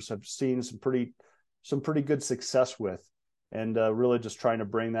others have seen some pretty good success with, and really just trying to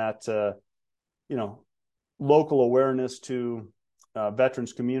bring that local awareness to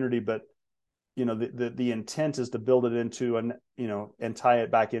veterans community. But the intent is to build it into and tie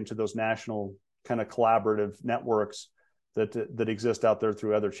it back into those national kind of collaborative networks that exist out there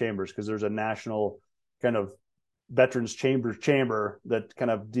through other chambers, because there's a national kind of veterans chamber that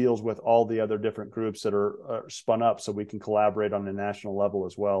kind of deals with all the other different groups that are spun up, so we can collaborate on a national level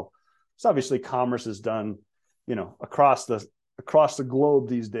as well. So obviously commerce is done across the globe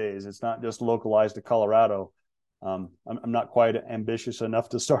these days. It's not just localized to Colorado. I'm not quite ambitious enough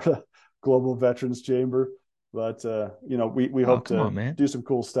to start a global veterans chamber, but we hope to do some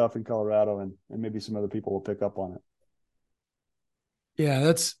cool stuff in Colorado, and maybe some other people will pick up on it. Yeah,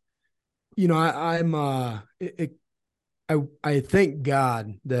 that's I thank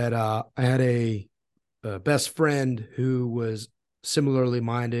God that I had a best friend who was similarly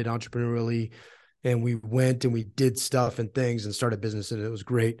minded, entrepreneurially, and we went and we did stuff and things and started business, and it was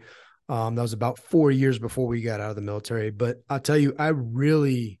great. That was about 4 years before we got out of the military. But I'll tell you, I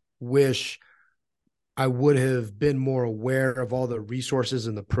really wish I would have been more aware of all the resources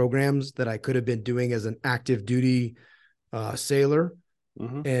and the programs that I could have been doing as an active duty sailor.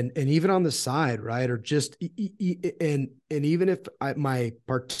 Mm-hmm. And even on the side, right? Or just, and even if my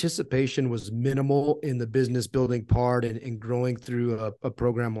participation was minimal in the business building part and growing through a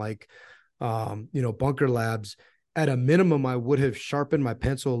program like, Bunker Labs, at a minimum, I would have sharpened my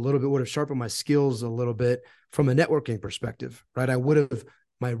pencil a little bit, would have sharpened my skills a little bit from a networking perspective, right?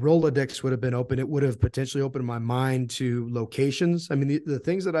 My Rolodex would have been open. It would have potentially opened my mind to locations. I mean, the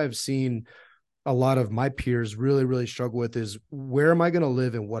things that I've seen a lot of my peers really, really struggle with is, where am I going to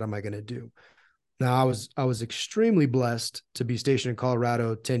live and what am I going to do? Now, I was extremely blessed to be stationed in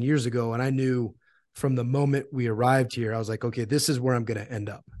Colorado 10 years ago. And I knew from the moment we arrived here, I was like, okay, this is where I'm going to end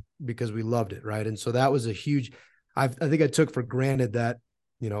up, because we loved it. Right. And so that was a huge, I think I took for granted that,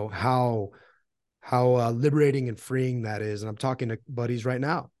 how liberating and freeing that is. And I'm talking to buddies right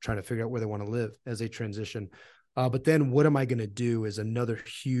now, trying to figure out where they want to live as they transition. But then what am I going to do is another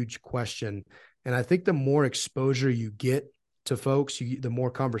huge question. And I think the more exposure you get to folks, the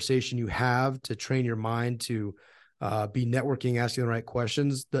more conversation you have to train your mind to be networking, asking the right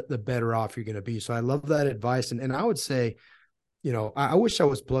questions, the better off you're going to be. So I love that advice. And I would say, I wish I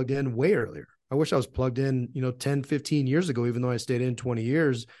was plugged in way earlier. I wish I was plugged in, 10, 15 years ago, even though I stayed in 20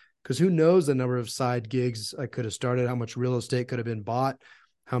 years, because who knows the number of side gigs I could have started, how much real estate could have been bought,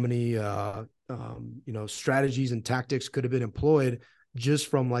 how many, strategies and tactics could have been employed just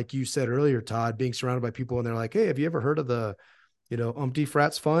from, like you said earlier, Todd, being surrounded by people and they're like, hey, have you ever heard of the, Umpty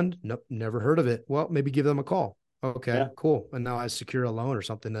Frats Fund? Nope, never heard of it. Well, maybe give them a call. Okay, yeah. Cool. And now I secure a loan or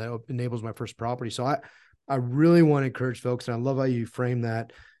something that enables my first property. So I really want to encourage folks, and I love how you frame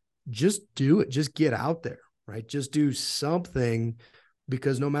that. Just do it. Just get out there, right? Just do something,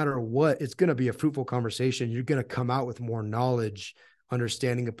 because no matter what, it's going to be a fruitful conversation. You're going to come out with more knowledge,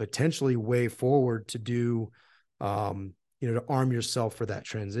 understanding a potentially way forward to do, to arm yourself for that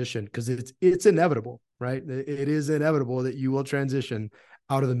transition, because it's inevitable, right? It is inevitable that you will transition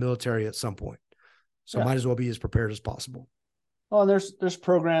out of the military at some point. So Might as well be as prepared as possible. Oh, and there's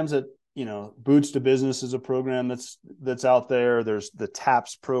programs that, Boots to Business is a program that's out there. There's the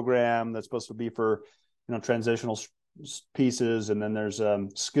TAPS program that's supposed to be for, transitional pieces. And then there's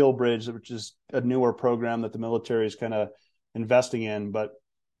Skill Bridge, which is a newer program that the military is kind of investing in. But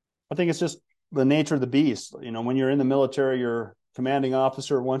I think it's just the nature of the beast. When you're in the military, your commanding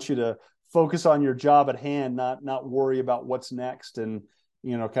officer wants you to focus on your job at hand, not worry about what's next, and,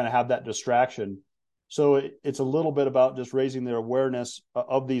 kind of have that distraction. So it's a little bit about just raising their awareness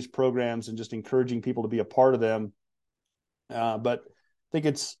of these programs and just encouraging people to be a part of them. But I think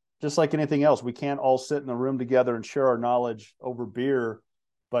it's just like anything else. We can't all sit in a room together and share our knowledge over beer,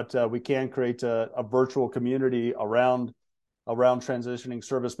 but we can create a virtual community around transitioning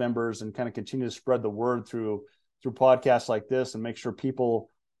service members, and kind of continue to spread the word through podcasts like this, and make sure people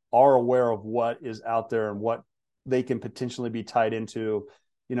are aware of what is out there and what they can potentially be tied into.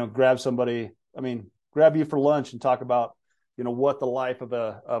 Grab you for lunch and talk about, what the life of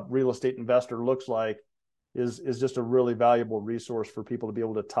a real estate investor looks like is just a really valuable resource for people to be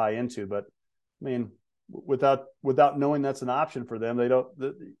able to tie into. But without knowing that's an option for them,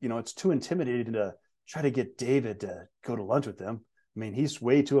 it's too intimidating to try to get David to go to lunch with them. He's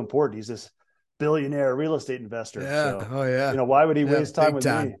way too important. He's this billionaire real estate investor. Yeah. So, Oh yeah. why would he Yeah, waste time big with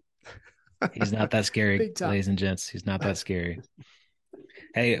time. me? He's not that scary, Big time. ladies and gents. He's not that scary.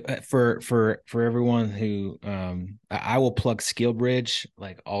 Hey, for everyone who I will plug SkillBridge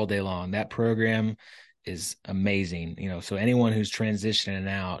like all day long. That program is amazing. So anyone who's transitioning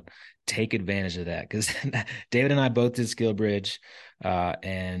out, take advantage of that, because David and I both did SkillBridge,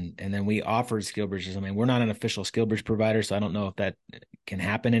 and then we offered SkillBridge. I mean, we're not an official SkillBridge provider, so I don't know if that can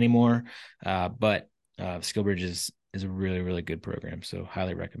happen anymore. But SkillBridge is a really, really good program, so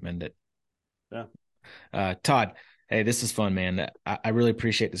highly recommend it. Yeah. Todd, hey, this is fun, man. I really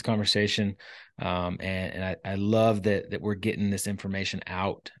appreciate this conversation, and I love that we're getting this information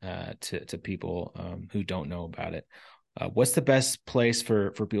out to people who don't know about it. What's the best place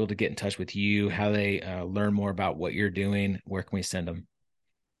for people to get in touch with you? How they learn more about what you're doing? Where can we send them?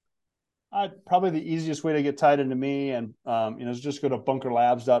 Probably the easiest way to get tied into me and, is just go to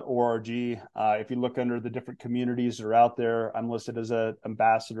bunkerlabs.org. If you look under the different communities that are out there, I'm listed as an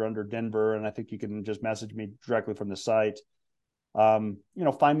ambassador under Denver, and I think you can just message me directly from the site. Find me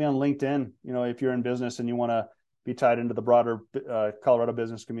on LinkedIn, if you're in business and you want to be tied into the broader Colorado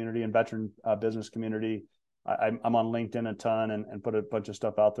business community and veteran business community. I'm on LinkedIn a ton and put a bunch of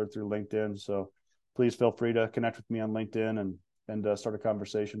stuff out there through LinkedIn. So please feel free to connect with me on LinkedIn and start a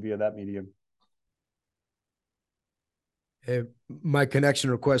conversation via that medium. Hey, my connection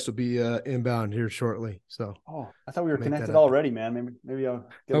request will be inbound here shortly. So, I thought we were connected already, man. Maybe I'll.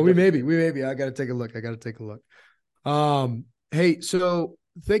 We may be. I got to take a look. Hey, so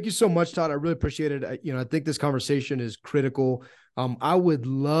thank you so much, Todd. I really appreciate it. I think this conversation is critical. I would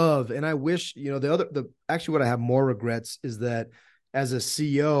love, and I wish, actually what I have more regrets is that as a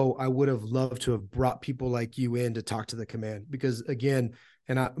CEO, I would have loved to have brought people like you in to talk to the command, because again,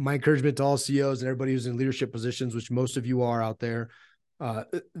 my encouragement to all CEOs and everybody who's in leadership positions, which most of you are out there,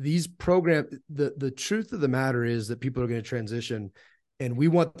 these programs, the truth of the matter is that people are going to transition, and we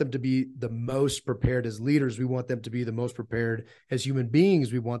want them to be the most prepared as leaders. We want them to be the most prepared as human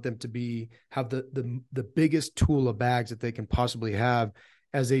beings. We want them to have the biggest tool of bags that they can possibly have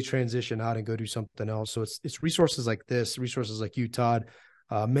as they transition out and go do something else. So it's resources like this, resources like you, Todd,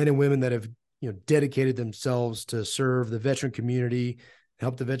 men and women that have dedicated themselves to serve the veteran community,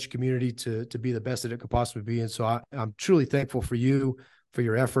 help the veteran community to be the best that it could possibly be. And so I'm truly thankful for you, for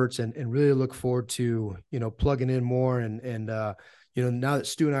your efforts, and really look forward to plugging in more. And now that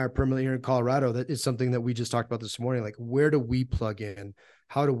Stu and I are permanently here in Colorado, that is something that we just talked about this morning. Like, where do we plug in?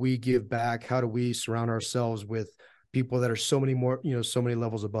 How do we give back? How do we surround ourselves with people that are so many more, so many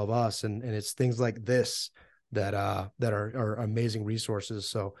levels above us? And it's things like this that are amazing resources.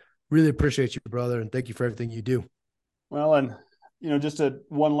 So really appreciate you, brother. And thank you for everything you do. Well, and, just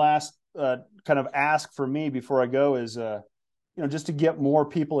one last kind of ask for me before I go is, just to get more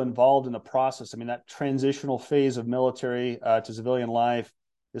people involved in the process. I mean, that transitional phase of military to civilian life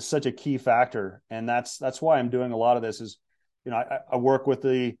is such a key factor. And that's why I'm doing a lot of this is, I work with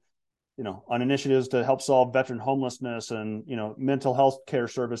on initiatives to help solve veteran homelessness and, mental health care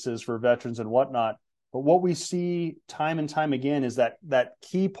services for veterans and whatnot. But what we see time and time again is that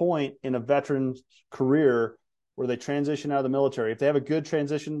key point in a veteran's career where they transition out of the military. If they have a good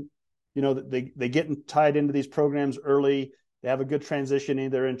transition, they get tied into these programs early. They have a good transition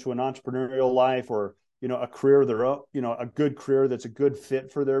either into an entrepreneurial life or, a career, a good career that's a good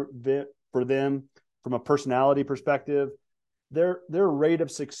fit for them from a personality perspective. Their rate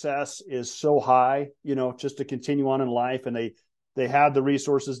of success is so high, just to continue on in life. And they have the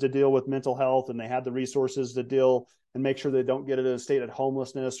resources to deal with mental health, and they have the resources to deal and make sure they don't get into a state of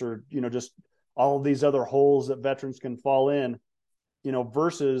homelessness or, just all of these other holes that veterans can fall in,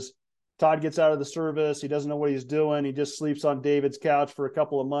 versus Todd gets out of the service. He doesn't know what he's doing. He just sleeps on David's couch for a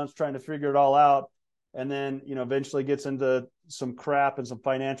couple of months trying to figure it all out. And then, eventually gets into some crap and some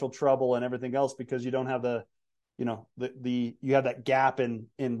financial trouble and everything else because you don't have you have that gap in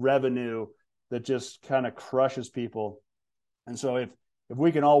revenue that just kind of crushes people. And so if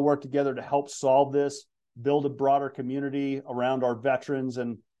we can all work together to help solve this, build a broader community around our veterans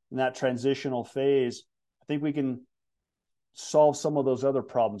and in that transitional phase, I think we can solve some of those other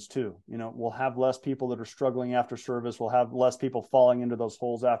problems too. We'll have less people that are struggling after service. We'll have less people falling into those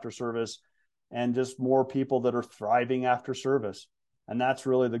holes after service, and just more people that are thriving after service. And that's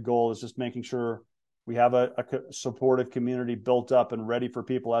really the goal, is just making sure we have a supportive community built up and ready for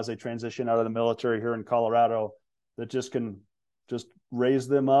people as they transition out of the military here in Colorado, that just can just raise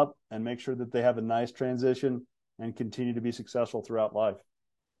them up and make sure that they have a nice transition and continue to be successful throughout life.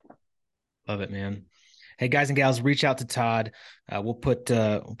 Love it, man. Hey, guys and gals, reach out to Todd. We'll put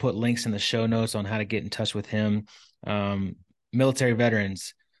links in the show notes on how to get in touch with him. Military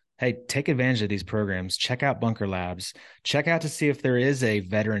veterans, hey, take advantage of these programs. Check out Bunker Labs. Check out to see if there is a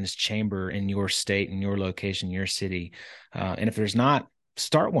veterans chamber in your state, in your location, your city. And if there's not,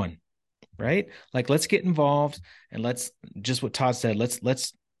 start one, right? Like, let's get involved, and let's, just what Todd said, let's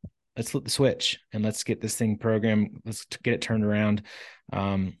flip the switch and let's get this thing programmed. Let's get it turned around.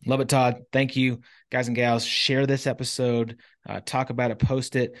 Love it, Todd. Thank you, guys and gals. Share this episode, talk about it,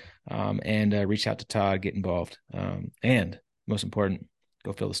 post it, and reach out to Todd, get involved. And most important,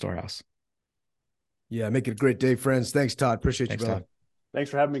 go fill the storehouse. Yeah, make it a great day, friends. Thanks, Todd. Appreciate Thanks, you, brother. Todd.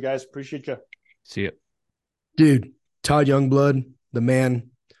 Thanks for having me, guys. Appreciate you. See you. Dude, Todd Youngblood, the man.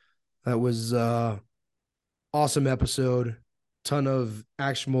 That was awesome episode. Ton of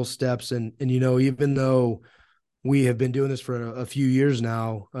actionable steps. And even though we have been doing this for a few years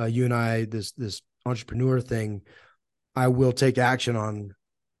now, you and I, this entrepreneur thing, I will take action on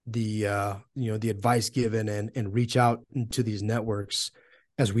the the advice given and reach out into these networks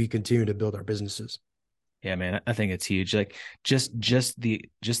as we continue to build our businesses. Yeah, man, I think it's huge. Like, just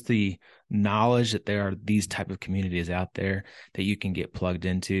the knowledge that there are these type of communities out there that you can get plugged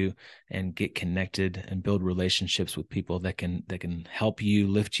into and get connected and build relationships with people that can help you,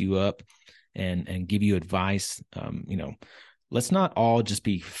 lift you up, and give you advice. Let's not all just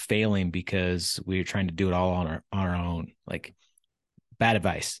be failing because we're trying to do it all on our own. Like, bad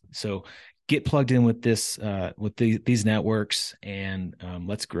advice. So get plugged in with this with these networks, and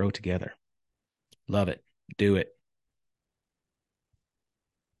let's grow together. Love it. Do it.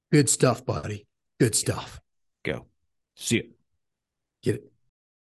 Good stuff, buddy. Good stuff. Go. See you. Get it.